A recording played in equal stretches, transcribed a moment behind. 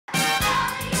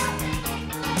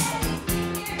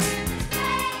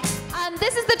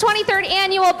the 23rd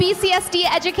Annual BCSD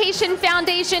Education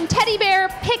Foundation Teddy Bear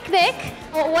Picnic.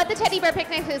 Well, what the Teddy Bear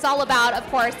Picnic is all about, of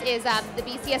course, is the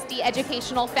BCSD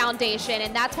Educational Foundation,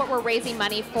 and that's what we're raising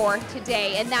money for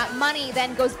today. And that money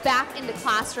then goes back into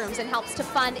classrooms and helps to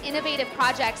fund innovative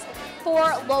projects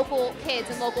for local kids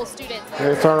and local students.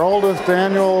 It's our oldest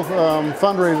annual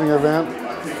fundraising event.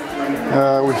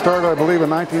 We started, I believe, in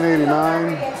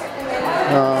 1989.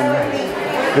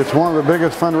 It's one of the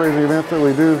biggest fundraising events that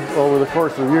we do over the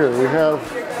course of the year. We have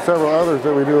several others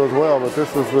that we do as well, but this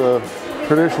is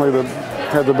traditionally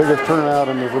had the biggest turnout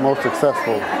and is the most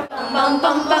successful.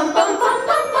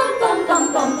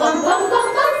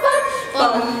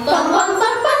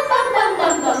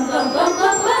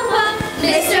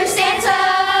 Mr.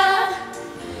 Santa,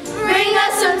 bring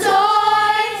us some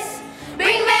toys.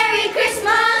 Bring Merry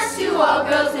Christmas to all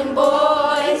girls and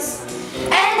boys.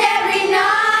 And every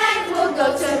night we'll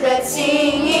go to bed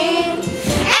singing and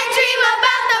dream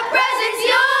about the presents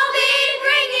you'll be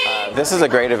bringing. This is a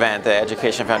great event. The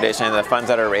Education Foundation and the funds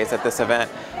that are raised at this event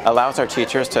allows our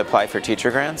teachers to apply for teacher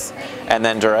grants, and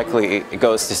then directly it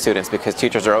goes to students, because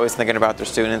teachers are always thinking about their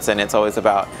students, and it's always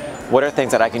about what are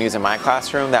things that I can use in my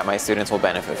classroom that my students will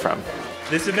benefit from.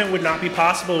 This event would not be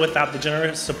possible without the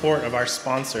generous support of our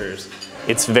sponsors.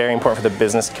 It's very important for the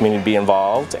business community to be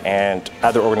involved and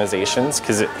other organizations,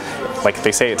 because like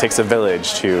they say, it takes a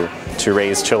village to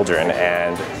raise children,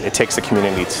 and it takes a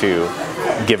community to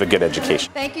give a good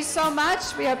education. Thank you so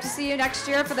much. We hope to see you next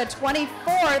year for the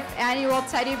 24th Annual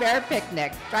Teddy Bear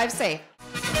Picnic. Drive safe.